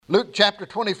Luke chapter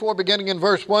 24, beginning in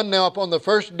verse 1, Now upon the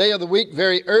first day of the week,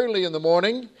 very early in the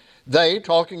morning, they,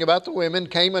 talking about the women,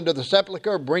 came unto the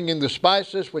sepulchre, bringing the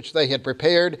spices which they had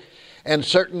prepared, and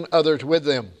certain others with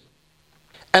them.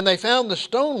 And they found the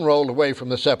stone rolled away from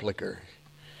the sepulchre.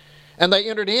 And they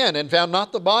entered in, and found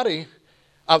not the body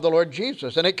of the Lord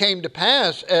Jesus. And it came to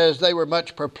pass, as they were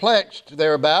much perplexed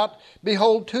thereabout,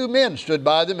 behold, 2 men stood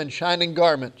by them in shining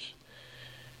garments.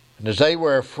 And as they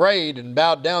were afraid and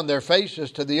bowed down their faces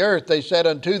to the earth, they said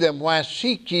unto them, Why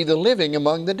seek ye the living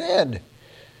among the dead?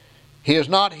 He is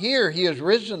not here, he is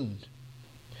risen.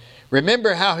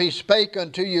 Remember how he spake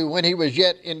unto you when he was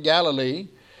yet in Galilee,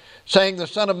 saying, The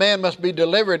Son of Man must be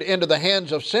delivered into the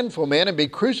hands of sinful men, and be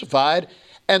crucified,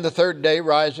 and the 3rd day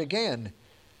rise again.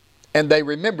 And they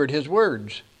remembered his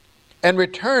words, and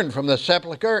returned from the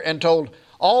sepulchre, and told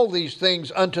all these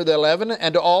things unto the 11,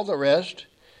 and to all the rest.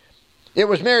 It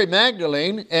was Mary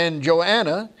Magdalene, and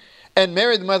Joanna, and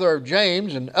Mary the mother of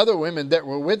James, and other women that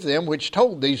were with them, which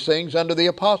told these things unto the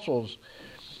apostles.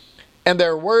 And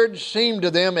their words seemed to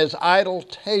them as idle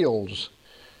tales,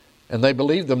 and they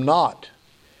believed them not.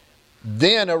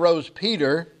 Then arose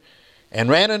Peter, and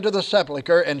ran into the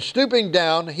sepulchre, and stooping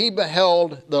down, he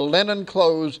beheld the linen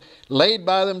clothes laid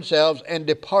by themselves, and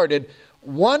departed,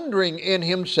 wondering in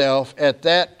himself at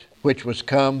that which was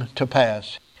come to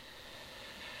pass.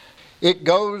 It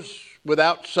goes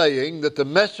without saying that the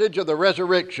message of the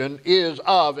resurrection is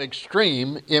of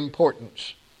extreme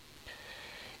importance.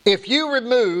 If you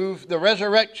remove the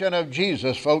resurrection of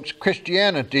Jesus, folks,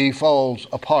 Christianity falls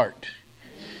apart.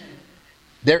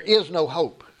 There is no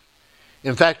hope.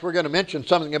 In fact, we're going to mention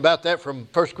something about that from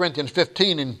 1 Corinthians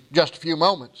 15 in just a few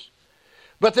moments.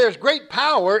 But there's great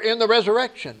power in the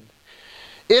resurrection.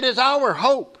 It is our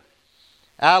hope.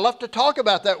 I love to talk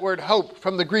about that word hope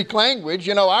from the Greek language.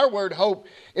 You know, our word hope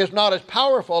is not as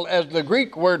powerful as the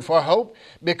Greek word for hope,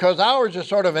 because ours is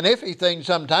sort of an iffy thing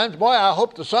sometimes. Boy, I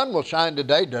hope the sun will shine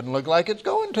today. Doesn't look like it's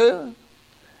going to.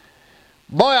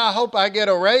 Boy, I hope I get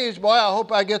a raise. Boy, I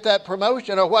hope I get that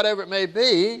promotion, or whatever it may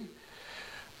be.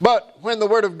 But when the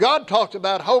Word of God talks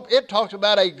about hope, it talks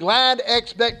about a glad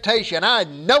expectation. I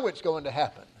know it's going to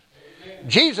happen. Amen.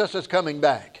 Jesus is coming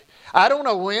back. I don't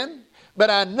know when, but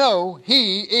I know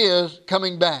He is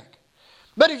coming back.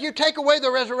 But if you take away the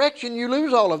resurrection, you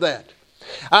lose all of that.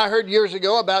 I heard years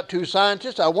ago about 2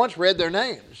 scientists. I once read their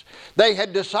names. They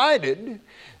had decided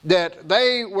that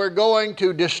they were going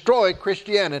to destroy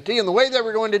Christianity, and the way they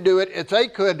were going to do it, if they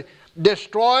could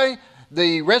destroy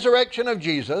the resurrection of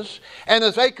Jesus, and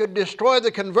if they could destroy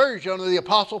the conversion of the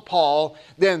Apostle Paul,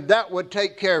 then that would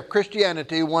take care of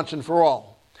Christianity once and for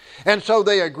all. And so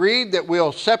they agreed that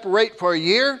we'll separate for a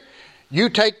year. You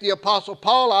take the Apostle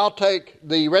Paul, I'll take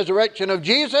the resurrection of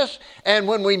Jesus, and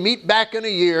when we meet back in a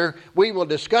year, we will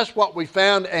discuss what we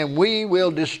found, and we will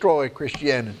destroy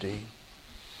Christianity.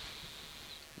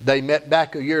 They met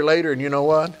back a year later, and you know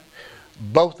what?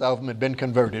 Both of them had been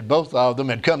converted. Both of them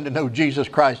had come to know Jesus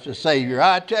Christ as Savior.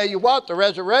 I tell you what, the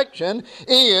resurrection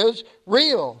is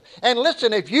real. And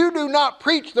listen, if you do not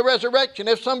preach the resurrection,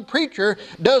 if some preacher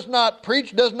does not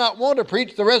want to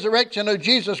preach the resurrection of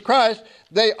Jesus Christ,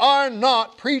 they are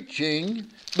not preaching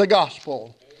the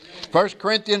gospel. 1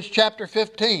 Corinthians chapter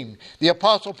 15, the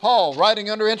Apostle Paul, writing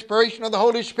under inspiration of the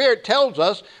Holy Spirit, tells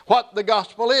us what the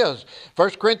gospel is.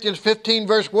 1 Corinthians 15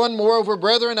 verse 1, Moreover,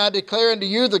 brethren, I declare unto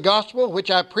you the gospel which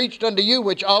I preached unto you,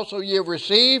 which also ye have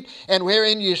received, and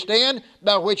wherein ye stand,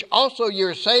 by which also ye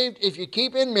are saved, if ye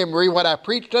keep in memory what I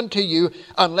preached unto you,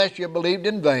 unless ye believed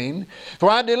in vain. For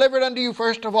I delivered unto you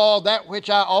first of all that which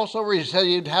I also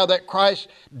received, how that Christ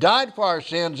died for our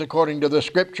sins according to the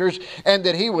Scriptures, and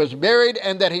that He was buried,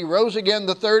 and that He rose again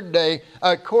the 3rd day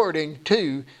according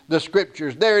to the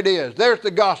Scriptures. There it is. There's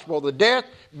the gospel, the death,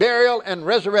 burial, and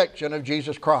resurrection of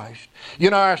Jesus Christ.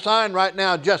 You know, our sign right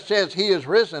now just says He is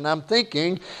risen. I'm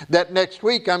thinking that next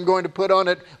week I'm going to put on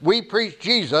it, we preach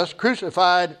Jesus,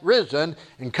 crucified, risen,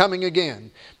 and coming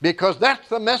again. Because that's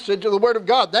the message of the Word of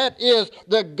God. That is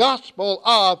the gospel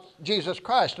of Jesus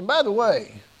Christ. And by the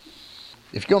way,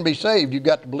 if you're going to be saved, you've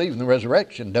got to believe in the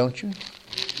resurrection, don't you?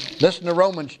 Listen to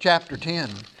Romans chapter 10.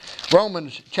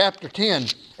 Romans chapter 10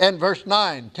 and verse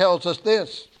 9 tells us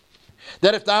this,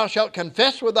 that if thou shalt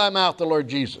confess with thy mouth the Lord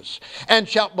Jesus, and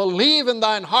shalt believe in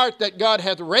thine heart that God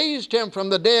hath raised Him from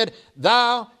the dead,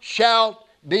 thou shalt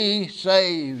be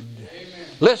saved. Amen.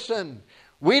 Listen,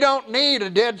 we don't need a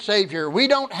dead Savior. We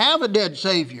don't have a dead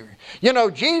Savior. You know,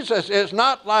 Jesus is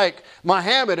not like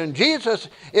Muhammad, and Jesus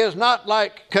is not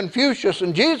like Confucius,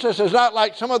 and Jesus is not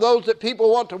like some of those that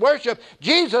people want to worship.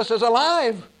 Jesus is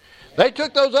alive. They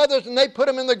took those others and they put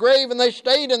them in the grave and they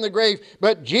stayed in the grave.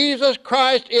 But Jesus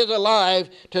Christ is alive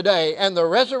today. And the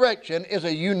resurrection is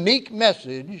a unique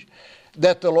message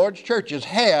that the Lord's churches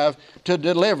have to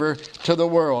deliver to the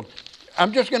world.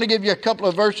 I'm just going to give you a couple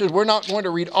of verses. We're not going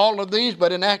to read all of these,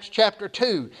 but in Acts chapter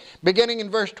 2, beginning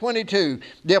in verse 22,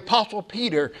 the Apostle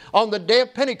Peter on the day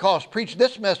of Pentecost preached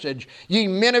this message: Ye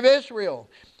men of Israel,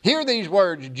 hear these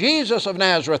words, Jesus of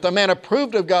Nazareth, a man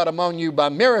approved of God among you by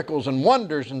miracles and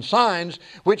wonders and signs,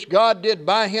 which God did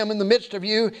by him in the midst of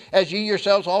you, as ye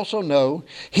yourselves also know,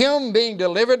 him being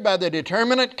delivered by the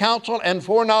determinate counsel and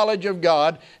foreknowledge of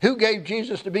God. Who gave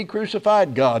Jesus to be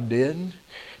crucified? God did.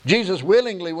 Jesus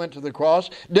willingly went to the cross,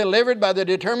 delivered by the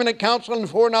determinate counsel and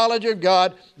foreknowledge of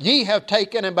God. Ye have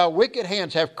taken and by wicked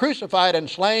hands have crucified and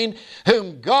slain,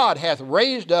 whom God hath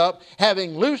raised up,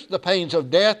 having loosed the pains of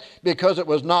death, because it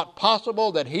was not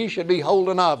possible that he should be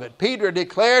holden of it. Peter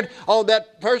declared on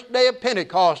that first day of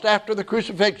Pentecost after the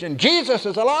crucifixion, Jesus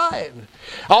is alive.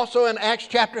 Also in Acts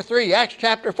chapter 3, Acts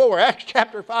chapter 4, Acts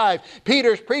chapter 5,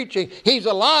 Peter's preaching, he's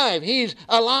alive, he's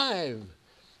alive.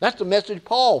 That's the message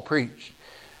Paul preached.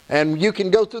 And you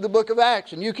can go through the book of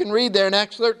Acts and you can read there in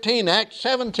Acts 13, Acts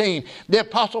 17, the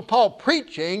Apostle Paul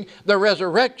preaching the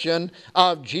resurrection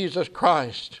of Jesus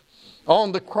Christ.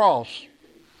 On the cross,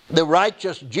 the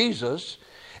righteous Jesus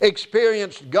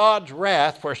experienced God's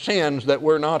wrath for sins that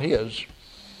were not his.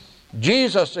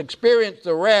 Jesus experienced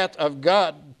the wrath of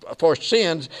God for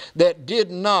sins that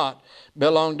did not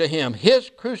belong to him.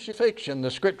 His crucifixion,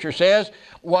 the scripture says,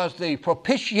 was the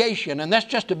propitiation, and that's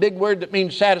just a big word that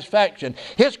means satisfaction.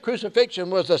 His crucifixion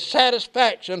was the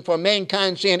satisfaction for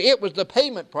mankind's sin. It was the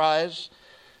payment price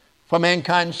for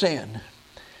mankind's sin.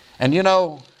 And you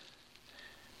know,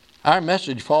 our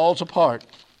message falls apart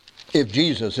if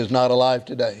Jesus is not alive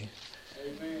today.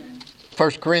 Amen.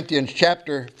 1 Corinthians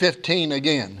chapter 15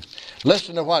 again.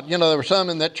 Listen to what, there were some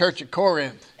in that church at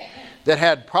Corinth that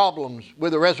had problems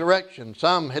with the resurrection.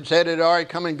 Some had said it had already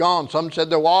come and gone. Some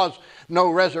said there was no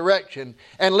resurrection.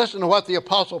 And listen to what the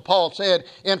Apostle Paul said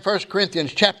in 1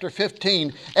 Corinthians chapter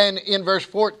 15 and in verse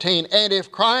 14. And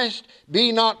if Christ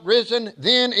be not risen,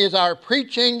 then is our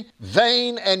preaching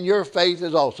vain, and your faith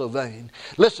is also vain.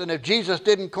 Listen, if Jesus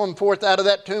didn't come forth out of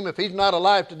that tomb, if he's not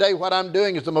alive today, what I'm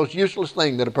doing is the most useless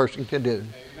thing that a person can do.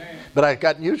 Amen. But I've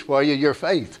got news for you. Your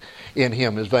faith in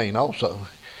him is vain also.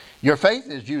 Your faith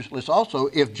is useless also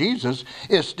if Jesus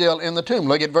is still in the tomb.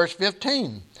 Look at verse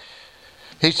 15.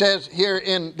 He says here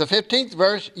in the 15th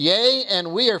verse, Yea,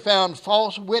 and we are found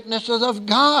false witnesses of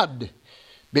God,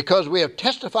 because we have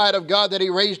testified of God that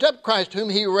he raised up Christ, whom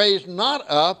he raised not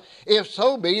up, if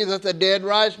so be that the dead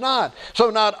rise not. So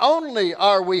not only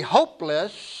are we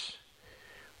hopeless,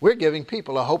 we're giving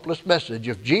people a hopeless message.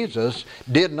 If Jesus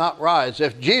did not rise,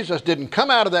 if Jesus didn't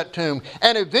come out of that tomb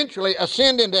and eventually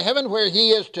ascend into heaven where he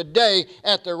is today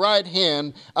at the right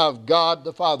hand of God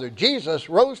the Father. Jesus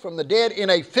rose from the dead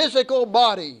in a physical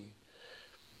body.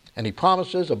 And he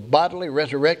promises a bodily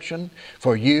resurrection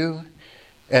for you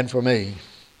and for me.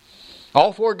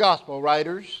 All four gospel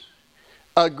writers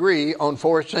agree on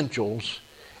four essentials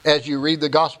as you read the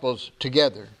gospels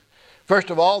together. First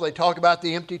of all, they talk about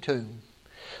the empty tomb.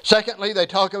 Secondly, they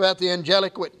talk about the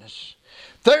angelic witness.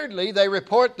 Thirdly, they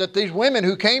report that these women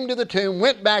who came to the tomb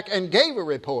went back and gave a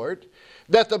report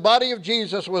that the body of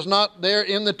Jesus was not there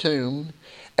in the tomb.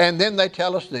 And then they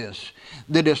tell us this: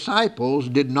 the disciples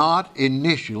did not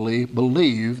initially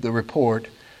believe the report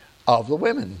of the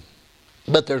women.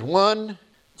 But there's one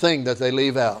thing that they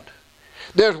leave out.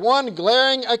 There's one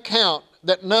glaring account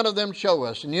that none of them show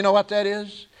us. And you know what that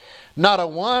is? Not a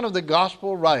one of the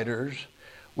gospel writers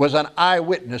was an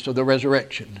eyewitness of the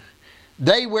resurrection.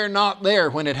 They were not there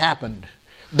when it happened.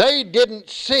 They didn't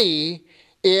see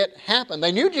it happen.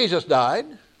 They knew Jesus died.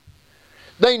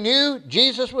 They knew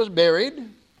Jesus was buried.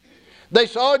 They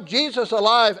saw Jesus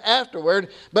alive afterward,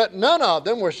 but none of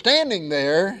them were standing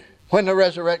there when the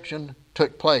resurrection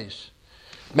took place.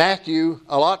 Matthew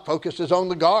a lot focuses on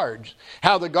the guards.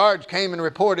 How the guards came and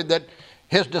reported that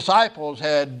his disciples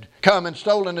had come and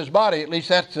stolen his body. At least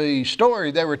that's the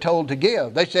story they were told to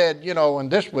give. They said,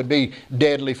 and this would be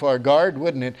deadly for a guard,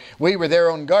 wouldn't it? We were there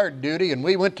on guard duty, and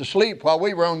we went to sleep while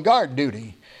we were on guard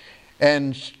duty.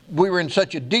 And we were in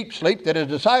such a deep sleep that his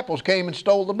disciples came and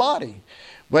stole the body.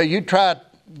 Well, you try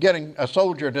getting a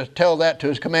soldier to tell that to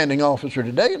his commanding officer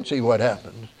today and see what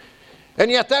happens. And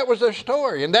yet that was their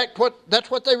story, and that's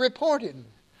what they reported.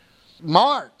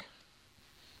 Mark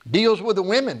deals with the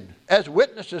women as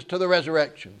witnesses to the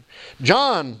resurrection.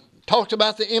 John talks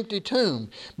about the empty tomb.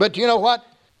 But you know what?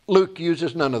 Luke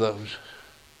uses none of those.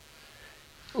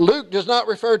 Luke does not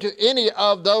refer to any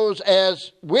of those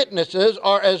as witnesses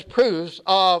or as proofs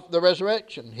of the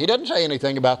resurrection. He doesn't say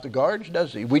anything about the guards,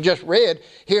 does he? We just read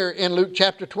here in Luke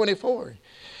chapter 24.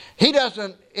 He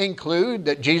doesn't include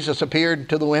that Jesus appeared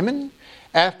to the women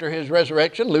after his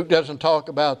resurrection. Luke doesn't talk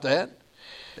about that.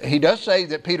 He does say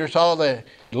that Peter saw the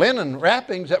linen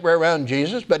wrappings that were around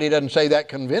Jesus, but he doesn't say that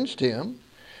convinced him.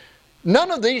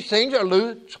 None of these things are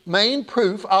Luke's main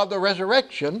proof of the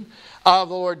resurrection of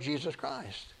the Lord Jesus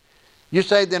Christ. You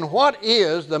say, then what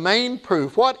is the main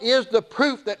proof? What is the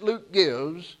proof that Luke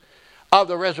gives of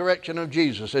the resurrection of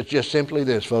Jesus? It's just simply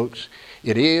this, folks.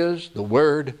 It is the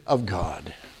Word of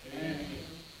God. Amen.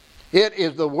 It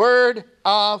is the Word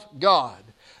of God.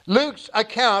 Luke's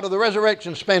account of the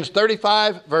resurrection spans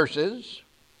 35 verses.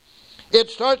 It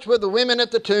starts with the women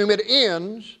at the tomb. It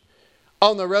ends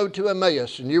on the road to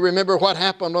Emmaus. And you remember what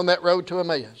happened on that road to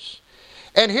Emmaus.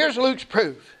 And here's Luke's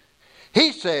proof.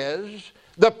 He says,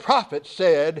 the prophet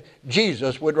said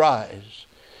Jesus would rise.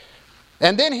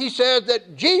 And then he says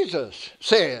that Jesus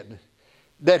said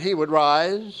that he would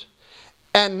rise.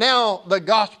 And now the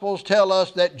Gospels tell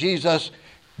us that Jesus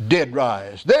did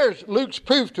rise. There's Luke's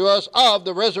proof to us of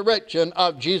the resurrection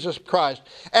of Jesus Christ.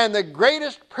 And the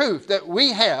greatest proof that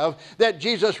we have that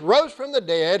Jesus rose from the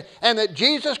dead and that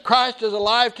Jesus Christ is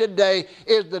alive today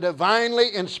is the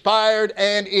divinely inspired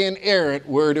and inerrant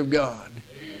Word of God.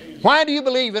 Why do you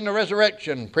believe in the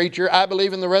resurrection, preacher? I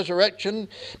believe in the resurrection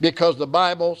because the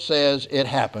Bible says it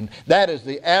happened. That is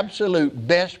the absolute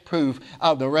best proof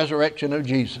of the resurrection of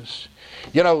Jesus.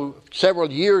 You know,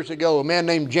 several years ago, a man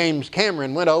named James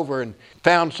Cameron went over and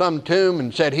found some tomb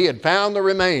and said he had found the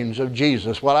remains of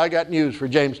Jesus. Well, I got news for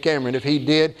James Cameron. If he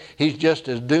did, he's just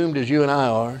as doomed as you and I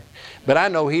are. But I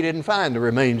know he didn't find the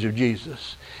remains of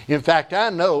Jesus. In fact, I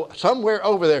know somewhere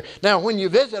over there. Now, when you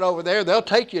visit over there, they'll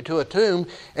take you to a tomb,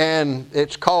 and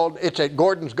it's at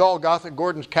Gordon's Golgotha,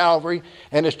 Gordon's Calvary,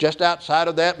 and it's just outside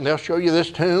of that, and they'll show you this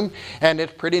tomb, and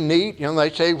it's pretty neat. You know,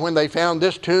 they say when they found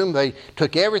this tomb, they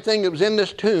took everything that was in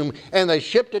this tomb, and they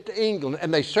shipped it to England,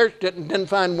 and they searched it and didn't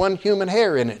find one human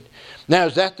hair in it. Now,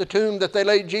 is that the tomb that they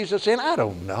laid Jesus in? I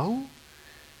don't know.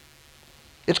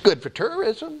 It's good for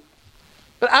tourism.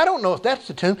 But I don't know if that's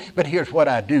the tomb, but here's what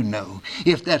I do know.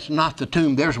 If that's not the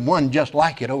tomb, there's one just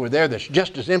like it over there that's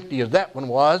just as empty as that one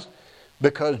was,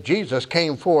 because Jesus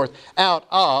came forth out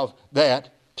of that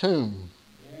tomb.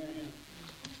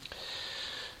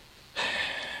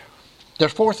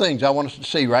 There's 4 things I want us to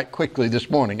see right quickly this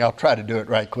morning. I'll try to do it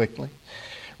right quickly.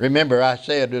 Remember, I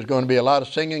said there's going to be a lot of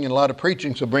singing and a lot of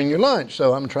preaching, so bring your lunch.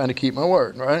 So I'm trying to keep my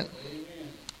word, right? Amen.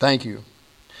 Thank you.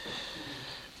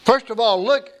 First of all,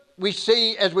 we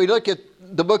see, as we look at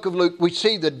the book of Luke, we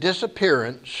see the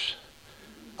disappearance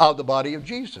of the body of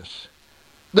Jesus.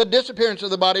 The disappearance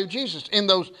of the body of Jesus in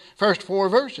those first 4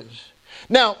 verses.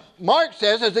 Now, Mark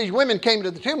says as these women came to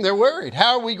the tomb, they're worried.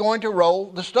 How are we going to roll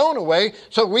the stone away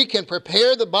so we can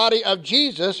prepare the body of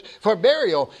Jesus for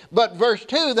burial? But verse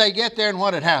 2, they get there and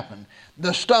what had happened?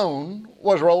 The stone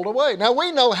was rolled away. Now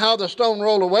we know how the stone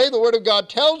rolled away. The Word of God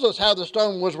tells us how the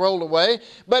stone was rolled away.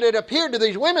 But it appeared to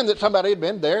these women that somebody had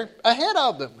been there ahead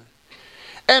of them.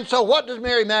 And so what does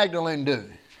Mary Magdalene do?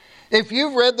 If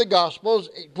you've read the Gospels,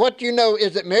 what you know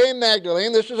is that Mary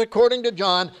Magdalene, this is according to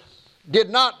John, did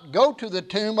not go to the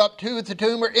tomb, up to the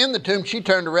tomb, or in the tomb. She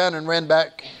turned around and ran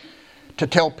back to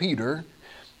tell Peter.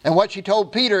 And what she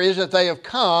told Peter is that they have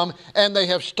come and they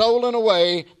have stolen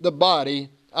away the body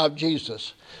of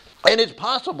Jesus. And it's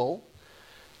possible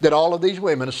that all of these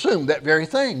women assumed that very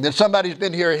thing, that somebody's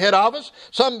been here ahead of us,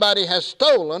 somebody has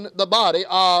stolen the body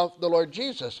of the Lord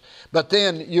Jesus. But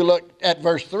then you look at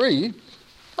verse 3,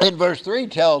 and verse 3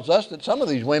 tells us that some of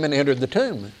these women entered the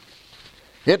tomb.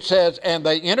 It says, and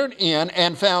they entered in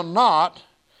and found not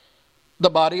the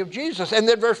body of Jesus. And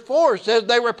then verse 4 says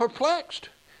they were perplexed.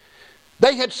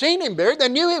 They had seen him buried. They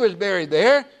knew he was buried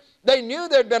there. They knew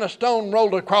there'd been a stone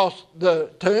rolled across the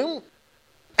tomb.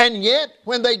 And yet,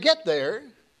 when they get there,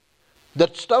 the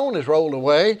stone is rolled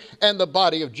away and the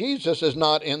body of Jesus is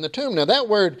not in the tomb. Now, that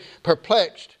word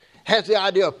perplexed has the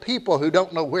idea of people who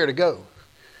don't know where to go.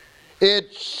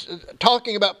 It's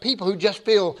talking about people who just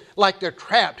feel like they're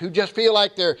trapped, who just feel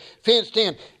like they're fenced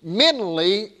in.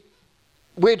 Mentally,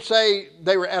 we'd say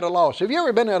they were at a loss. Have you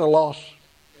ever been at a loss?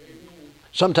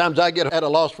 Sometimes I get at a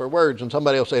loss for words, and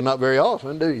somebody will say, not very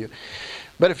often, do you?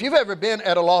 But if you've ever been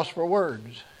at a loss for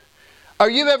words, or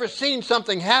you've ever seen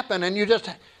something happen and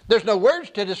there's no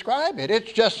words to describe it.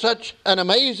 It's just such an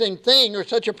amazing thing or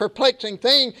such a perplexing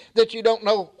thing that you don't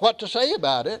know what to say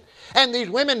about it. And these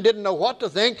women didn't know what to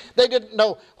think. They didn't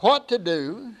know what to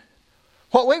do.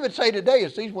 What we would say today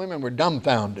is these women were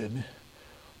dumbfounded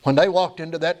when they walked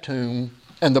into that tomb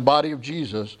and the body of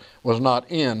Jesus was not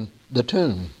in the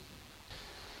tomb.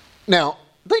 Now,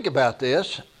 think about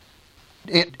this.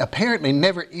 It apparently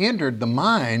never entered the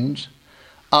minds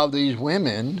of these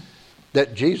women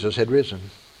that Jesus had risen.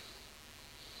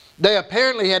 They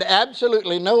apparently had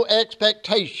absolutely no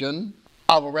expectation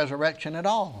of a resurrection at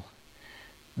all.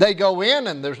 They go in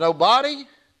and there's no body,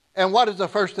 and what is the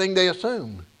first thing they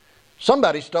assume?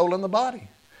 Somebody's stolen the body.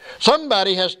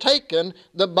 Somebody has taken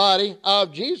the body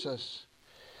of Jesus.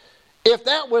 If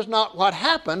that was not what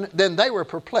happened, then they were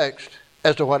perplexed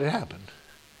as to what had happened.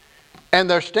 And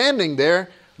they're standing there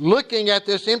looking at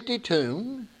this empty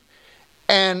tomb,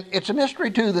 and it's a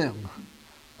mystery to them.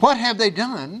 What have they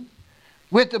done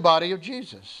with the body of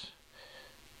Jesus?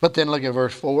 But then look at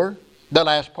verse 4, the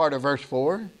last part of verse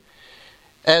 4.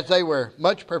 As they were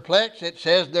much perplexed, it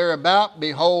says, thereabout,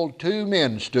 behold, 2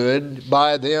 men stood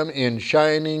by them in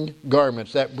shining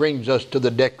garments. That brings us to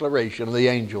the declaration of the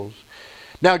angels.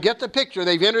 Now get the picture.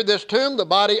 They've entered this tomb. The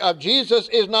body of Jesus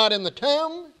is not in the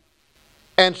tomb.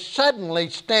 And suddenly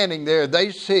standing there,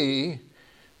 they see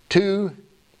 2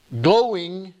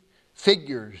 glowing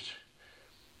figures.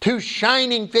 2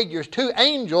 shining figures. 2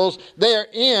 angels there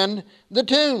in the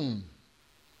tomb.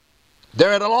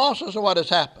 They're at a loss as to what has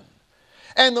happened.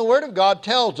 And the Word of God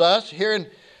tells us here in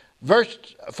verse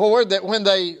 4 that when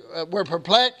they were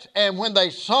perplexed and when they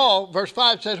saw, verse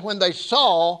 5 says, when they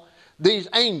saw these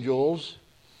angels,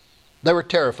 they were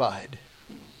terrified.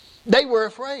 They were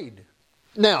afraid.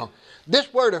 Now,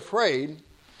 this word afraid,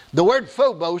 the word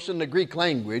phobos in the Greek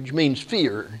language means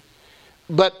fear.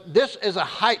 But this is a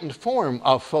heightened form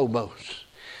of phobos.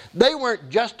 They weren't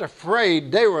just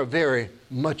afraid, they were very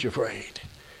much afraid.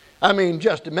 I mean,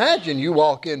 just imagine you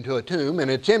walk into a tomb and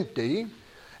it's empty,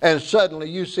 and suddenly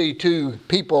you see 2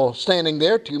 people standing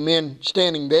there, 2 men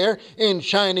standing there in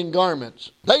shining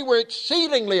garments. They were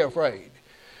exceedingly afraid.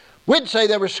 We'd say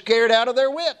they were scared out of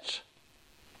their wits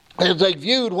as they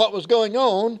viewed what was going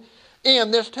on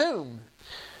in this tomb.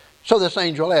 So this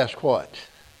angel asked what?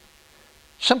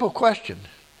 Simple question.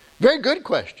 Very good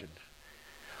question.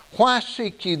 Why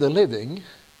seek ye the living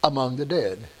among the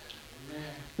dead?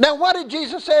 Now, what had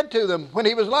Jesus said to them when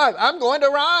he was alive? I'm going to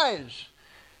rise.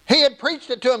 He had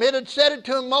preached it to them. It had said it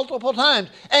to them multiple times.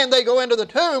 And they go into the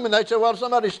tomb and they say, well,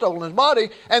 somebody's stolen his body.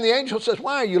 And the angel says,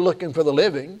 why are you looking for the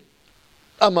living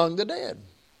among the dead?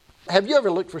 Have you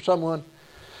ever looked for someone?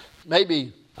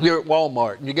 Maybe you're at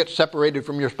Walmart and you get separated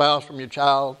from your spouse, from your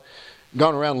child,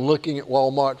 gone around looking at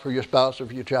Walmart for your spouse or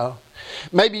for your child.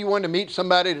 Maybe you wanted to meet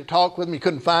somebody to talk with them. You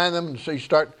couldn't find them, and so you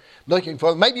start looking for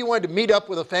them. Maybe you wanted to meet up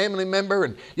with a family member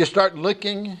and you start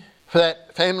looking for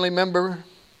that family member.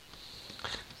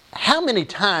 How many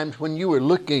times when you were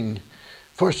looking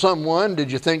for someone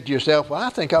did you think to yourself, well, I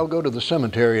think I'll go to the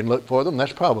cemetery and look for them.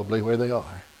 That's probably where they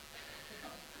are.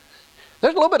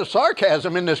 There's a little bit of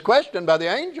sarcasm in this question by the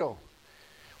angel.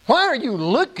 Why are you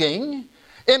looking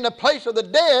in the place of the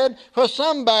dead for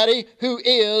somebody who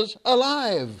is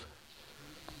alive?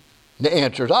 The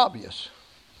answer is obvious.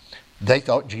 They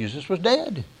thought Jesus was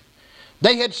dead.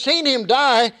 They had seen him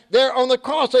die there on the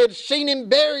cross. They had seen him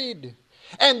buried.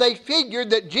 And they figured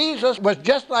that Jesus was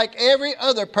just like every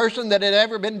other person that had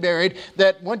ever been buried,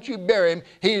 that once you bury him,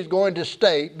 he's going to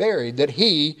stay buried, that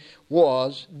he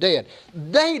was dead.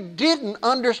 They didn't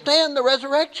understand the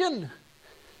resurrection.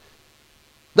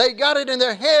 They got it in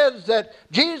their heads that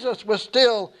Jesus was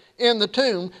still in the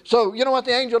tomb. So you know what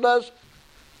the angel does?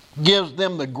 Gives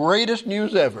them the greatest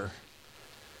news ever.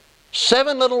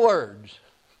 7 little words.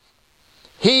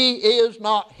 He is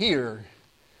not here,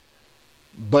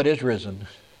 but is risen.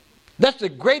 That's the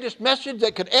greatest message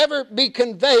that could ever be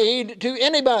conveyed to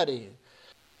anybody.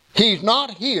 He's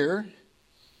not here,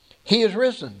 he is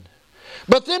risen.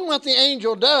 But then what the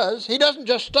angel does, he doesn't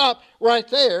just stop right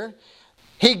there.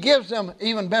 He gives them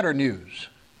even better news.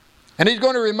 And he's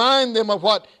going to remind them of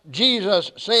what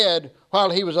Jesus said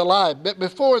while he was alive. But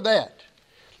before that,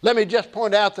 let me just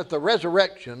point out that the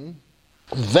resurrection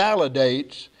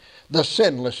validates the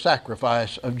sinless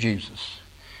sacrifice of Jesus.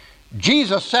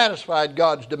 Jesus satisfied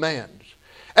God's demands.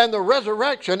 And the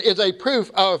resurrection is a proof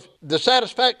of the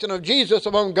satisfaction of Jesus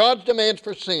among God's demands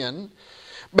for sin.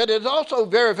 But it's also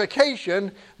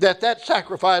verification that that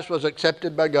sacrifice was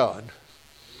accepted by God.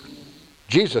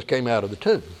 Jesus came out of the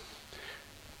tomb.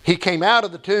 He came out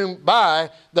of the tomb by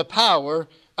the power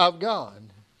of God.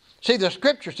 See, the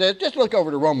scripture says, just look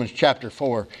over to Romans chapter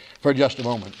 4 for just a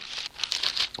moment.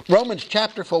 Romans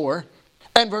chapter 4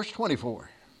 and verse 24.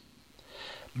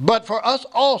 But for us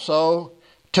also,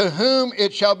 to whom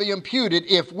it shall be imputed,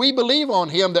 if we believe on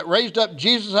him that raised up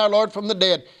Jesus our Lord from the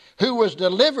dead, who was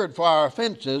delivered for our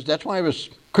offenses, that's why he was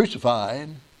crucified,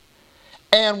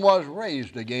 and was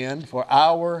raised again for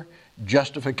our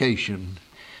justification.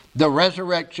 The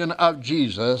resurrection of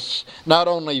Jesus not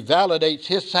only validates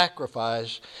His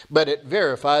sacrifice, but it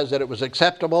verifies that it was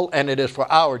acceptable and it is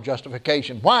for our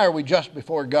justification. Why are we just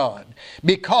before God?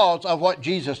 Because of what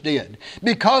Jesus did.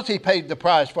 Because He paid the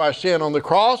price for our sin on the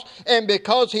cross, and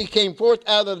because He came forth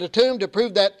out of the tomb to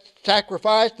prove that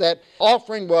sacrifice, that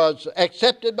offering was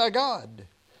accepted by God.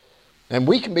 And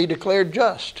we can be declared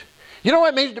just. You know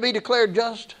what it means to be declared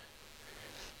just?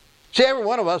 See, every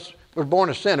one of us was born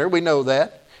a sinner. We know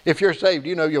that. If you're saved,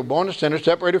 you know you're born a sinner,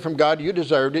 separated from God. You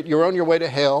deserved it. You're on your way to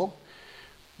hell.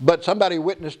 But somebody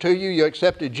witnessed to you. You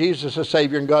accepted Jesus as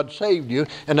Savior, and God saved you.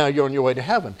 And now you're on your way to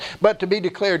heaven. But to be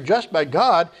declared just by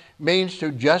God means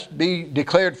to just be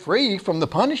declared free from the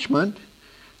punishment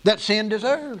that sin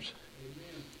deserves.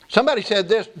 Somebody said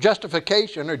this,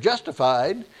 justification or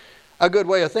justified, a good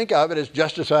way to think of it is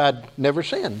just as I'd never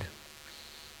sinned.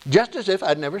 Just as if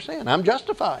I'd never sinned. I'm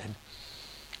justified.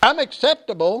 I'm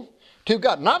acceptable to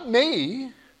God. Not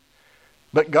me,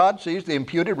 but God sees the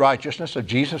imputed righteousness of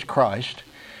Jesus Christ.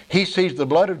 He sees the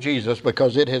blood of Jesus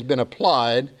because it has been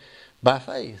applied by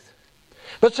faith.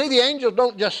 But see, the angels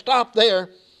don't just stop there,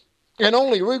 and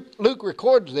only Luke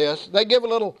records this. They give a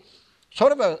little,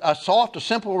 sort of a soft, a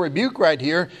simple rebuke right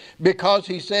here, because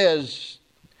he says,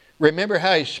 remember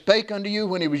how He spake unto you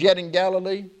when He was yet in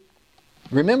Galilee?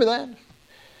 Remember that?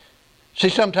 See,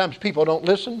 sometimes people don't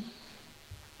listen.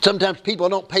 Sometimes people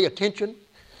don't pay attention.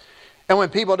 And when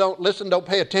people don't listen, don't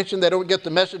pay attention, they don't get the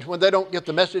message. When they don't get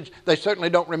the message, they certainly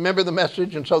don't remember the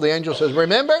message. And so the angel says,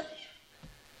 remember?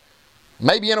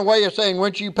 Maybe in a way of saying,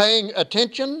 weren't you paying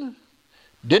attention?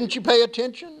 Didn't you pay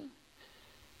attention?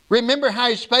 Remember how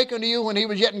He spake unto you when He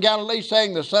was yet in Galilee,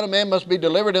 saying, the Son of Man must be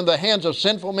delivered into the hands of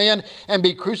sinful men and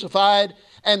be crucified,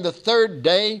 and the third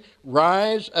day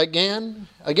rise again.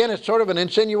 Again, it's sort of an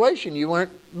insinuation. You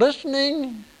weren't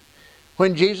listening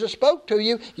when Jesus spoke to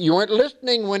you. You weren't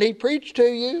listening when He preached to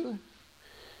you.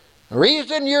 The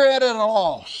reason you're at a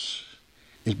loss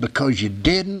is because you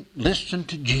didn't listen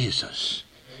to Jesus.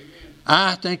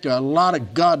 I think there are a lot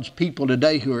of God's people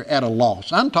today who are at a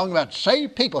loss. I'm talking about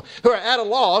saved people who are at a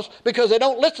loss because they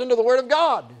don't listen to the Word of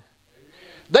God.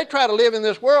 They try to live in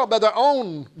this world by their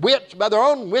own wits, by their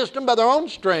own wisdom, by their own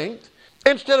strength,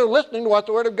 instead of listening to what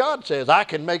the Word of God says. I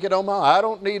can make it on my own. I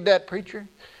don't need that preacher.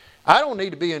 I don't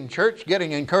need to be in church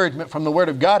getting encouragement from the Word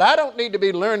of God. I don't need to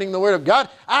be learning the Word of God.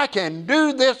 I can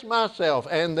do this myself.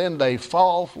 And then they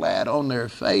fall flat on their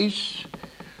face.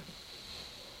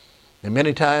 And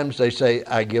many times they say,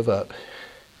 I give up.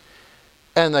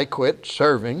 And they quit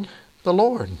serving the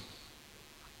Lord.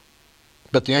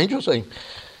 But the angels say,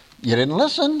 you didn't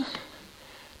listen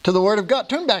to the Word of God.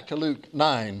 Turn back to Luke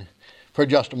 9 for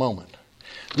just a moment.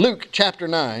 Luke chapter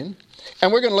 9.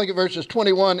 And we're going to look at verses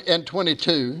 21 and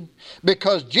 22,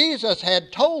 because Jesus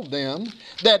had told them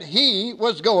that He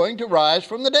was going to rise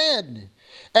from the dead.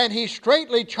 And He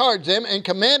straitly charged them and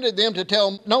commanded them to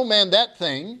tell no man that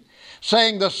thing,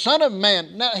 saying, the Son of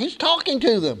Man, now He's talking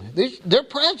to them, they're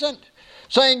present,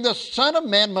 saying, the Son of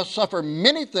Man must suffer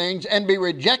many things and be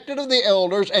rejected of the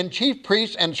elders and chief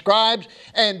priests and scribes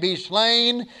and be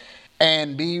slain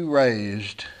and be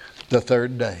raised the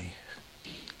third day.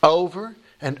 Over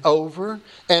and over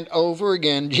and over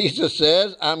again, Jesus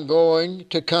says, I'm going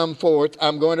to come forth.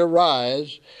 I'm going to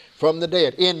rise from the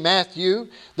dead. In Matthew,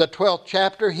 the 12th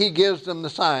chapter, He gives them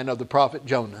the sign of the prophet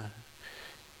Jonah.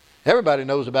 Everybody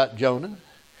knows about Jonah.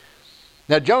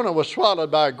 Now, Jonah was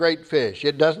swallowed by a great fish.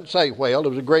 It doesn't say whale. It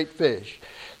was a great fish.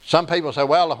 Some people say,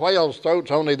 well, the whale's throat's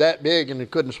only that big and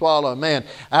it couldn't swallow a man.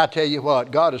 I tell you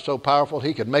what, God is so powerful,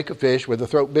 He could make a fish with a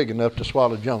throat big enough to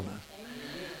swallow Jonah.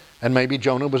 And maybe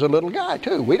Jonah was a little guy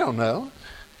too. We don't know.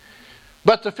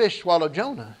 But the fish swallowed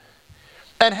Jonah.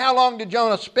 And how long did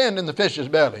Jonah spend in the fish's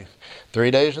belly? 3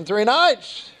 days and 3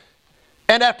 nights.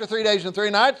 And after 3 days and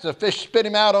 3 nights, the fish spit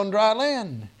him out on dry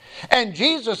land. And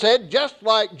Jesus said, just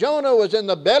like Jonah was in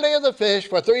the belly of the fish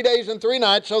for 3 days and 3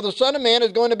 nights, so the Son of Man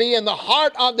is going to be in the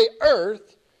heart of the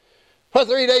earth for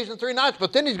 3 days and 3 nights.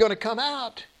 But then He's going to come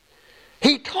out.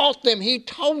 He taught them. He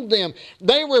told them.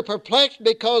 They were perplexed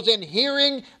because in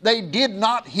hearing they did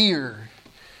not hear.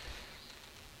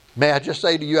 May I just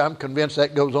say to you, I'm convinced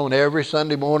that goes on every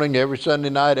Sunday morning, every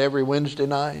Sunday night, every Wednesday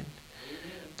night.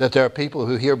 That there are people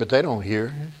who hear, but they don't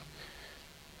hear.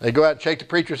 They go out and shake the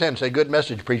preacher's hand and say, good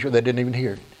message, preacher. They didn't even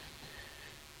hear it.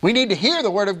 We need to hear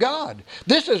the Word of God.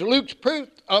 This is Luke's proof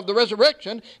of the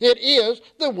resurrection. It is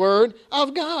the Word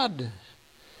of God.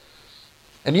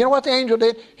 And you know what the angel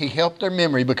did? He helped their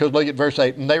memory, because look at verse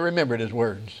 8, and they remembered His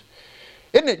words.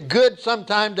 Isn't it good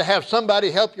sometimes to have somebody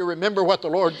help you remember what the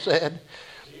Lord said?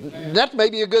 That's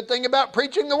maybe a good thing about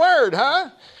preaching the Word, huh?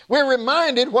 We're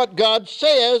reminded what God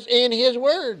says in His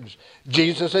words.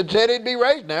 Jesus had said He'd be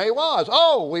raised. Now He was.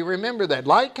 Oh, we remember that.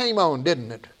 Light came on,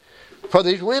 didn't it? For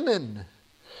these women.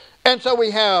 And so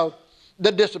we have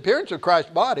the disappearance of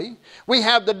Christ's body. We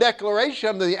have the declaration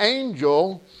of the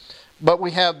angel. But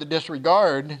we have the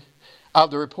disregard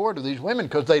of the report of these women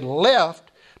because they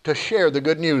left to share the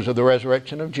good news of the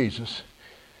resurrection of Jesus.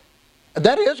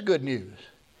 That is good news.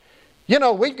 You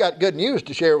know, we've got good news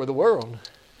to share with the world.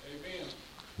 Amen.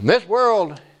 This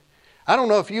world, I don't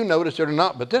know if you notice it or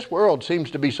not, but this world seems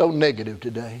to be so negative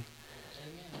today.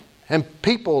 Amen. And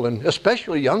people, and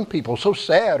especially young people, so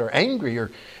sad or angry or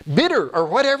bitter or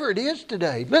whatever it is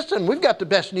today. Listen, we've got the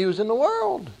best news in the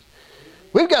world.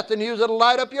 We've got the news that'll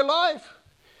light up your life.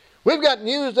 We've got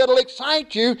news that'll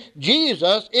excite you.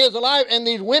 Jesus is alive. And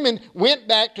these women went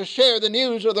back to share the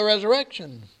news of the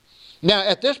resurrection. Now,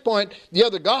 at this point, the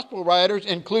other gospel writers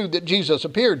include that Jesus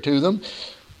appeared to them,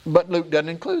 but Luke doesn't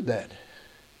include that.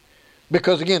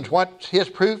 Because again, what's his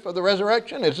proof of the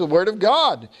resurrection? It's the Word of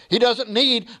God. He doesn't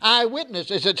need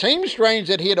eyewitnesses. It seems strange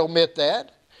that he'd omit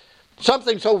that.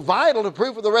 Something so vital to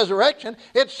proof of the resurrection,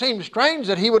 it seems strange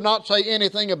that he would not say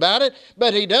anything about it,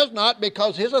 but he does not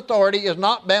because his authority is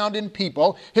not bound in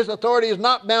people. His authority is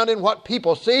not bound in what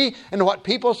people see and what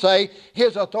people say.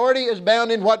 His authority is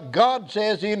bound in what God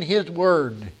says in His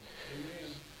Word. Amen.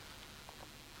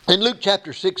 In Luke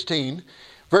chapter 16,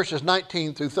 verses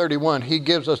 19 through 31, he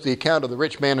gives us the account of the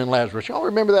rich man and Lazarus. Y'all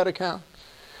remember that account?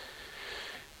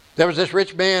 There was this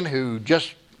rich man who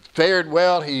just fared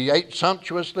well. He ate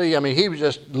sumptuously. I mean, he was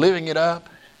just living it up.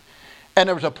 And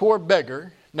there was a poor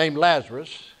beggar named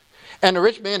Lazarus. And the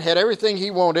rich man had everything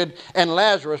he wanted. And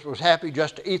Lazarus was happy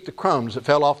just to eat the crumbs that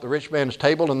fell off the rich man's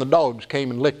table. And the dogs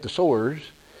came and licked the sores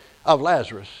of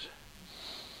Lazarus.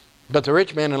 But the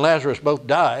rich man and Lazarus both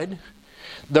died.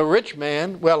 The rich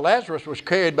man, well, Lazarus was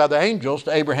carried by the angels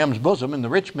to Abraham's bosom. And the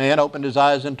rich man opened his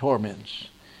eyes in torments.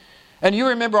 And you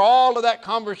remember all of that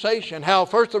conversation, how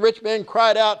first the rich man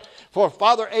cried out for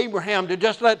Father Abraham to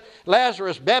just let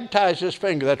Lazarus baptize his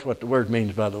finger. That's what the word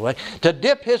means, by the way. To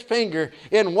dip his finger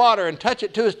in water and touch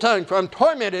it to his tongue, for I'm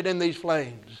tormented in these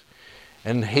flames.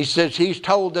 And he says he's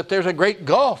told that there's a great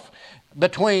gulf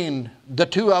between the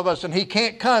two of us and he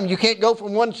can't come. You can't go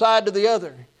from one side to the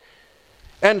other.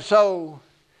 And so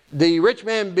the rich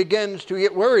man begins to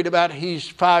get worried about his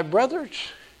 5 brothers.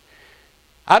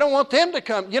 I don't want them to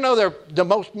come. You know, they're the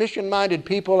most mission-minded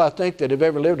people I think that have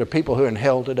ever lived are people who are in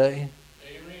hell today.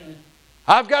 Amen.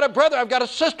 I've got a brother, I've got a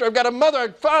sister, I've got a mother,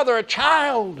 a father, a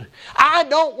child. I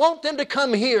don't want them to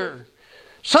come here.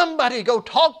 Somebody go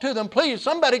talk to them, please.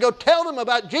 Somebody go tell them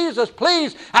about Jesus,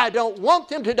 please. I don't want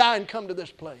them to die and come to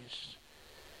this place.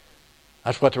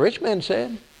 That's what the rich man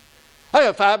said. I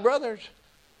have 5 brothers.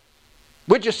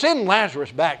 Would you send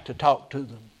Lazarus back to talk to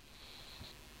them?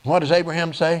 What does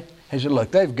Abraham say? He said,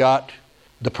 look, they've got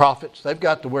the prophets. They've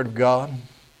got the Word of God.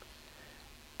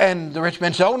 And the rich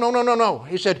man said, oh, no.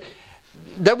 He said,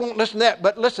 they won't listen to that.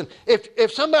 But listen,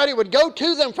 if somebody would go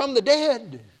to them from the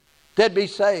dead, they'd be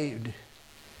saved.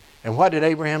 And what did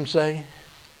Abraham say?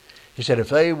 He said, if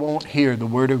they won't hear the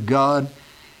Word of God,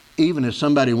 even if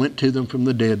somebody went to them from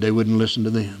the dead, they wouldn't listen to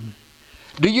them.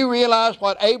 Do you realize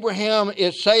what Abraham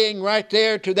is saying right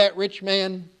there to that rich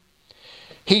man?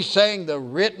 He's saying the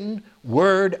written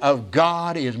Word of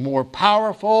God is more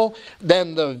powerful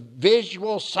than the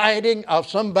visual sighting of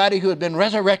somebody who had been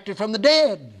resurrected from the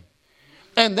dead.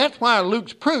 And that's why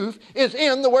Luke's proof is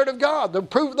in the Word of God. The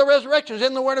proof of the resurrection is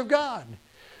in the Word of God.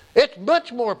 It's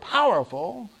much more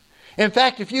powerful. In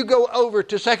fact, if you go over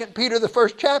to 2 Peter, the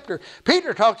 1st chapter,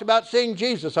 Peter talks about seeing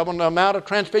Jesus on the Mount of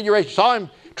Transfiguration. Saw Him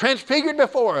transfigured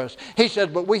before us. He says,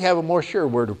 but we have a more sure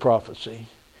word of prophecy.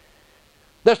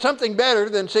 There's something better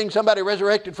than seeing somebody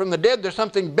resurrected from the dead. There's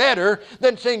something better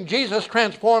than seeing Jesus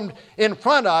transformed in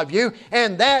front of you,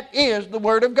 and that is the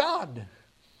Word of God.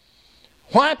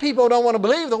 Why people don't want to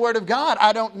believe the Word of God,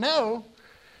 I don't know,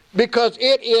 because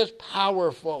it is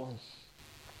powerful.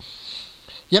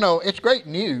 You know, it's great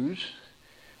news,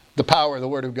 the power of the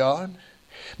Word of God,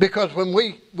 because when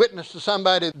we witness to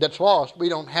somebody that's lost, we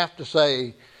don't have to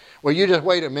say, well, you just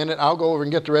wait a minute, I'll go over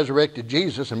and get the resurrected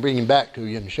Jesus and bring Him back to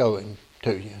you and show Him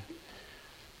to you.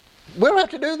 We don't have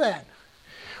to do that.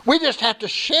 We just have to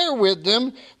share with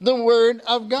them the Word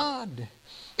of God.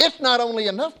 It's not only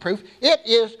enough proof, it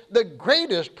is the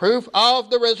greatest proof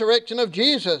of the resurrection of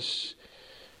Jesus.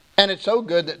 And it's so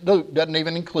good that Luke doesn't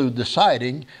even include the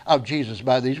sighting of Jesus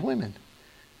by these women.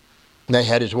 They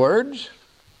had His words.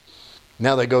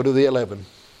 Now they go to the 11.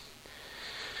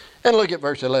 And look at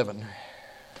verse 11.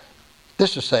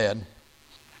 This is sad.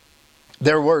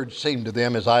 Their words seemed to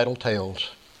them as idle tales,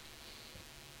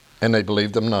 and they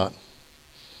believed them not.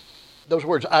 Those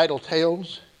words, idle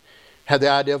tales, had the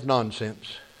idea of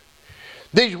nonsense.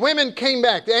 These women came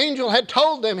back. The angel had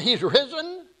told them he's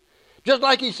risen, just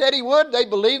like he said he would. They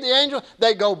believed the angel.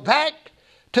 They go back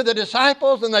to the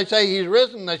disciples and they say he's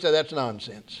risen. They say that's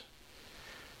nonsense.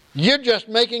 You're just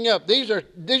making up. These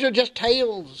are just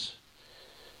tales.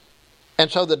 And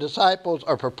so the disciples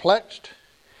are perplexed.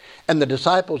 And the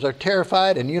disciples are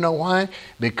terrified. And you know why?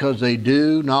 Because they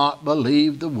do not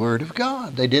believe the Word of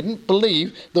God. They didn't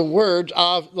believe the words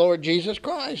of Lord Jesus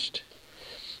Christ.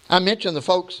 I mentioned the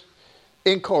folks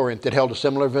in Corinth that held a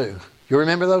similar view. You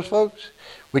remember those folks?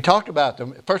 We talked about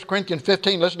them. 1 Corinthians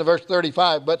 15, listen to verse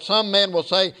 35. But some men will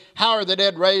say, how are the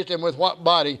dead raised, and with what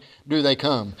body do they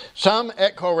come? Some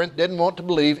at Corinth didn't want to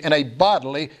believe in a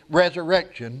bodily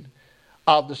resurrection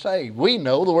of the saved. We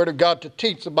know the Word of God to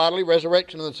teach the bodily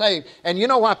resurrection of the saved. And you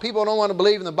know why people don't want to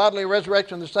believe in the bodily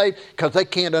resurrection of the saved? Because they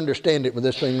can't understand it with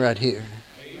this thing right here.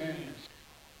 Amen.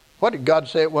 What did God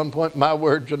say at one point? My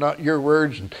words are not your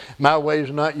words, and my ways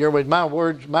are not your ways. My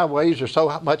ways are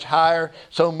so much higher,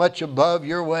 so much above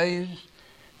your ways.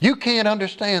 You can't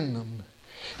understand them.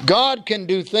 God can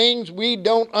do things we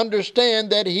don't understand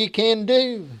that He can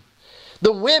do.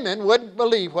 The women wouldn't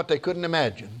believe what they couldn't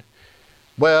imagine.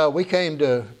 Well, we came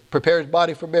to prepare His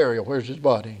body for burial. Where's His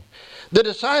body? The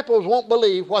disciples won't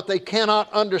believe what they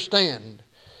cannot understand.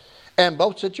 And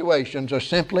both situations are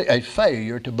simply a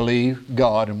failure to believe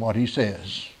God and what He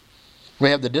says. We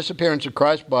have the disappearance of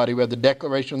Christ's body. We have the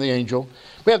declaration of the angel.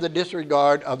 We have the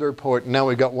disregard of the report. And now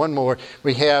we've got one more.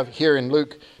 We have here in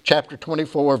Luke chapter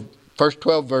 24, first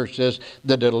 12 verses,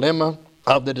 the dilemma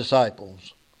of the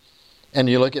disciples. And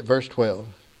you look at verse 12.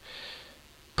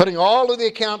 Putting all of the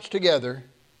accounts together,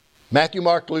 Matthew,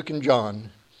 Mark, Luke, and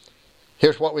John,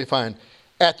 here's what we find.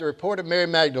 At the report of Mary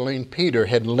Magdalene, Peter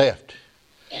had left.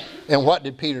 And what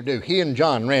did Peter do? He and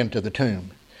John ran to the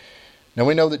tomb. Now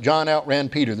we know that John outran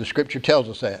Peter. The scripture tells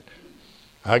us that.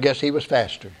 I guess he was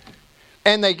faster.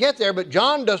 And they get there, but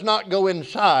John does not go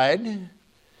inside.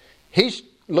 He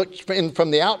looks in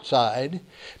from the outside.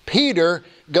 Peter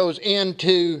goes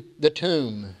into the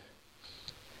tomb.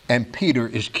 And Peter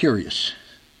is curious.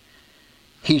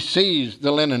 He sees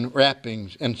the linen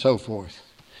wrappings and so forth.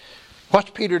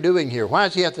 What's Peter doing here? Why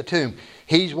is he at the tomb?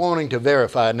 He's wanting to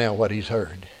verify now what he's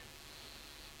heard.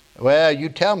 Well, you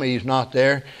tell me he's not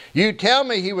there. You tell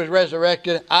me he was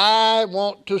resurrected. I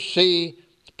want to see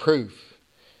proof.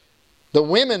 The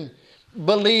women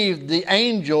believed the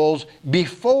angels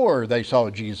before they saw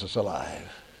Jesus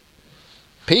alive.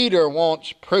 Peter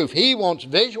wants proof. He wants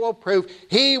visual proof.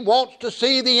 He wants to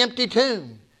see the empty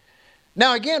tomb.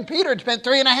 Now again, Peter had spent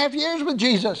 3.5 years with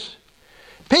Jesus.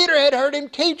 Peter had heard Him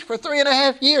teach for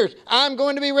 3.5 years. I'm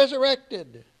going to be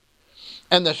resurrected.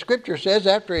 And the scripture says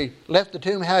after he left the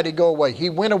tomb, how did he go away? He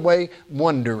went away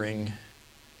wondering.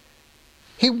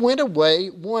 He went away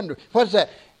wondering. What's that?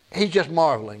 He's just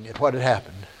marveling at what had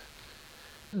happened.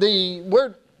 The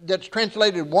word that's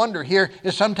translated wonder here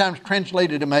is sometimes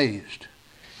translated amazed.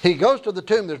 He goes to the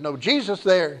tomb. There's no Jesus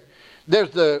there.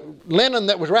 There's the linen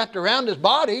that was wrapped around His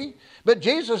body, but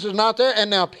Jesus is not there. And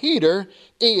now Peter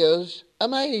is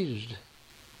amazed.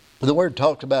 The word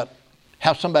talks about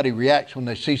how somebody reacts when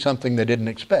they see something they didn't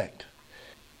expect.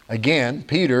 Again,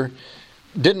 Peter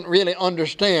didn't really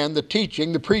understand the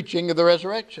teaching, the preaching of the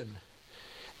resurrection.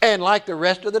 And like the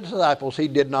rest of the disciples, he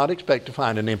did not expect to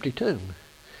find an empty tomb.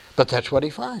 But that's what he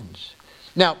finds.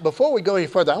 Now, before we go any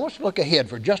further, I want to look ahead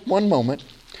for just one moment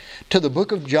to the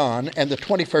book of John and the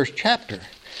 21st chapter.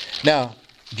 Now,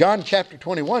 John chapter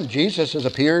 21, Jesus has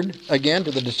appeared again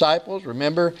to the disciples.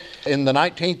 Remember, in the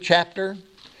 19th chapter,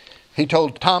 He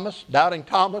told Thomas, doubting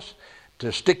Thomas,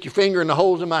 to stick your finger in the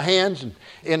holes in my hands and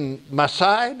in my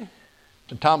side.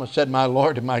 And Thomas said, my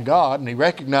Lord and my God. And he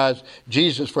recognized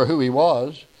Jesus for who He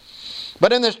was.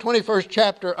 But in this 21st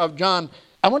chapter of John,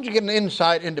 I want you to get an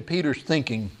insight into Peter's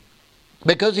thinking.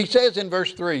 Because he says in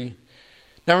verse 3,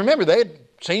 now remember, they had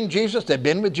seen Jesus, they'd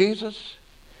been with Jesus.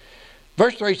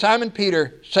 Verse 3, Simon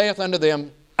Peter saith unto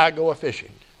them, I go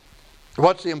a-fishing.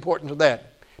 What's the importance of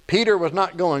that? Peter was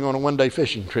not going on a one-day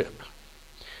fishing trip.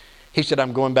 He said,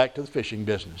 I'm going back to the fishing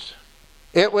business.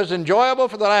 It was enjoyable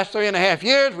for the last 3.5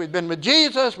 years. We've been with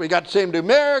Jesus. We got to see Him do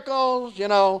miracles,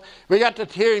 We got to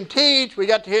hear Him teach. We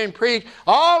got to hear Him preach.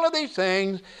 All of these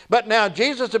things. But now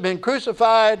Jesus had been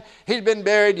crucified. He's been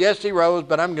buried. Yes, He rose,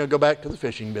 but I'm going to go back to the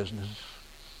fishing business.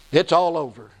 It's all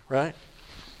over, right?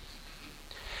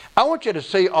 I want you to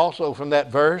see also from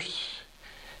that verse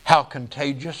how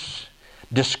contagious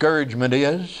discouragement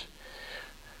is.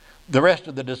 The rest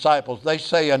of the disciples, they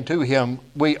say unto Him,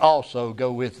 we also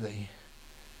go with thee.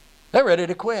 They're ready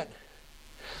to quit.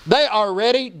 They are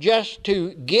ready just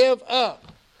to give up.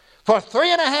 For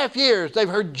 3.5 years, they've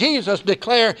heard Jesus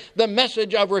declare the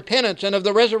message of repentance and of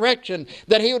the resurrection,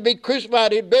 that He would be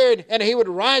crucified, He'd be buried, and He would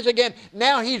rise again.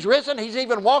 Now He's risen. He's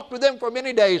even walked with them for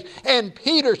many days. And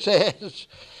Peter says,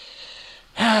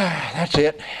 that's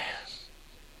it.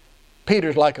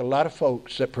 Peter's like a lot of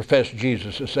folks that profess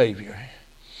Jesus as Savior.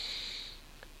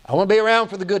 I want to be around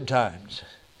for the good times.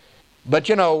 But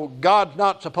you know, God's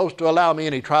not supposed to allow me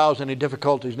any trials, any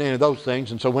difficulties, any of those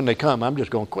things. And so when they come, I'm just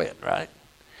going to quit, right?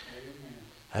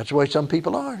 That's the way some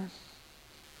people are.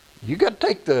 You got to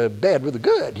take the bad with the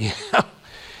good. You know?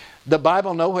 The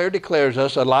Bible nowhere declares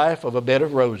us a life of a bed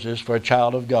of roses for a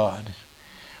child of God.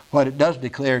 What it does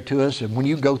declare to us, and when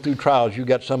you go through trials, you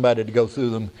got somebody to go through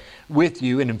them with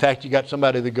you. And in fact, you got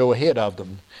somebody to go ahead of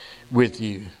them with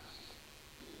you.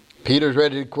 Peter's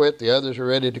ready to quit. The others are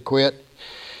ready to quit.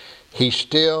 He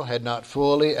still had not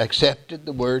fully accepted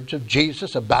the words of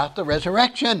Jesus about the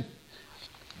resurrection.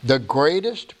 The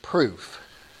greatest proof,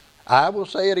 I will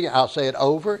say it again, I'll say it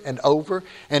over and over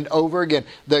and over again.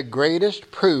 The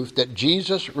greatest proof that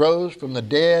Jesus rose from the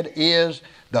dead is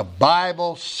the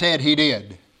Bible said He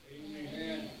did.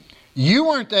 Amen. You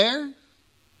weren't there.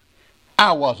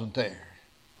 I wasn't there.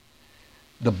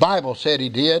 The Bible said He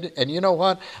did. And you know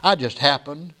what? I just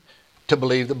happened to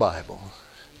believe the Bible.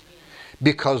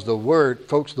 Because the Word,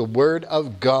 folks, the Word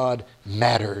of God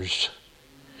matters.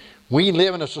 We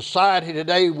live in a society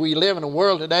today, we live in a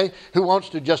world today who wants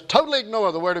to just totally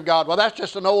ignore the Word of God. Well, that's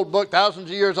just an old book, thousands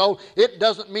of years old. It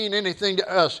doesn't mean anything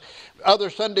to us. Other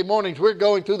Sunday mornings, we're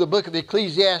going through the book of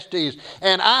Ecclesiastes.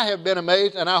 And I have been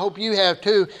amazed, and I hope you have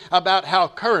too, about how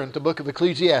current the book of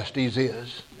Ecclesiastes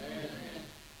is.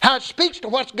 How it speaks to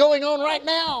what's going on right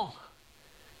now.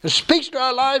 It speaks to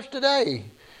our lives today.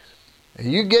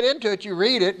 You get into it, you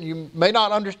read it, and you may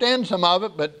not understand some of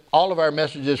it, but all of our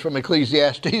messages from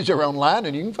Ecclesiastes are online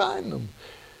and you can find them.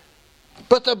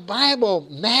 But the Bible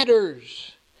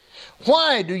matters.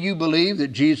 Why do you believe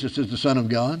that Jesus is the Son of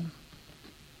God?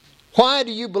 Why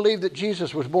do you believe that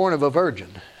Jesus was born of a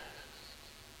virgin?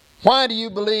 Why do you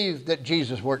believe that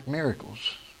Jesus worked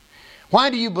miracles? Why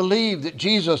do you believe that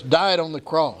Jesus died on the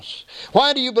cross?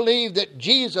 Why do you believe that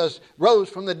Jesus rose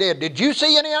from the dead? Did you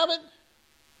see any of it?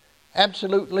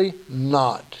 Absolutely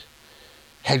not.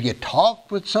 Have you talked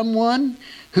with someone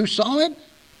who saw it?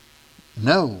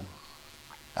 No.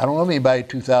 I don't know anybody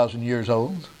 2,000 years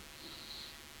old.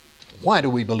 Why do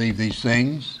we believe these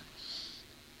things?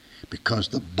 Because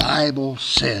the Bible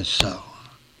says so.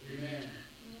 Amen.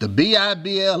 The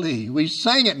B-I-B-L-E. We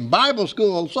sang it in Bible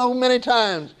school so many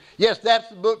times. Yes, that's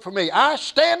the book for me. I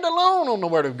stand alone on the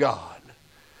Word of God.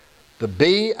 The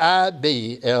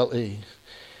B-I-B-L-E.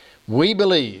 We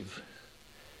believe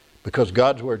because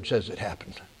God's Word says it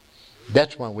happened.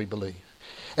 That's why we believe.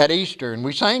 At Easter, and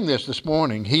we sang this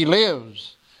morning, He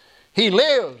lives. He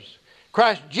lives.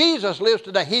 Christ Jesus lives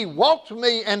today. He walks with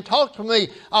me and talks with me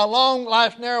along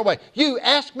life's narrow way. You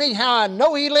ask me how I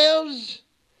know He lives?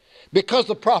 Because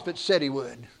the prophets said He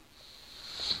would.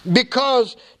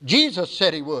 Because Jesus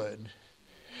said He would.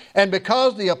 And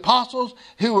because the apostles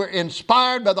who were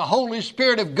inspired by the Holy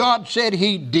Spirit of God said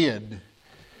He did.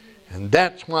 And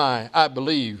that's why I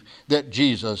believe that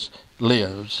Jesus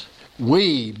lives.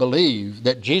 We believe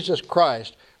that Jesus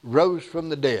Christ rose from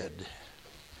the dead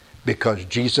because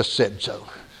Jesus said so.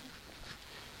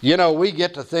 You know, we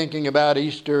get to thinking about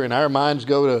Easter and our minds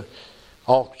go to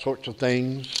all sorts of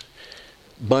things.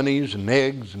 Bunnies and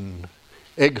eggs and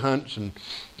egg hunts and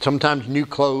sometimes new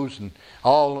clothes and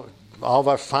all of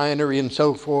our finery and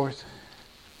so forth.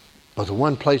 But the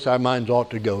one place our minds ought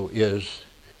to go is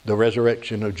the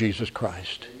resurrection of Jesus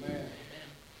Christ. Amen.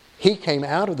 He came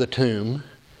out of the tomb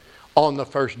on the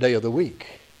first day of the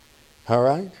week. All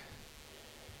right?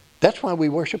 That's why we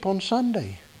worship on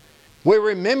Sunday. We're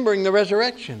remembering the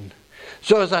resurrection.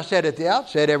 So as I said at the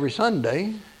outset, every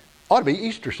Sunday ought to be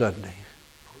Easter Sunday.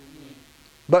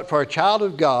 But for a child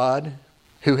of God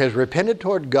who has repented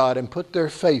toward God and put their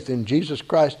faith in Jesus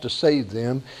Christ to save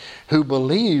them, who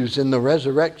believes in the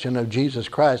resurrection of Jesus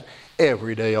Christ,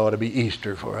 every day ought to be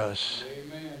Easter for us.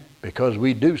 Amen. Because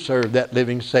we do serve that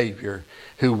living Savior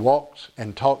who walks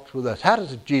and talks with us. How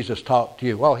does Jesus talk to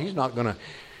you? Well, He's not going to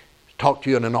talk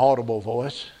to you in an audible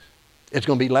voice. It's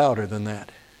going to be louder than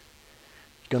that.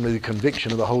 It's going to be the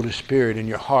conviction of the Holy Spirit in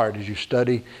your heart as you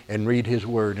study and read His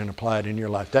Word and apply it in your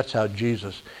life. That's how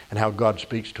Jesus and how God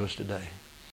speaks to us today.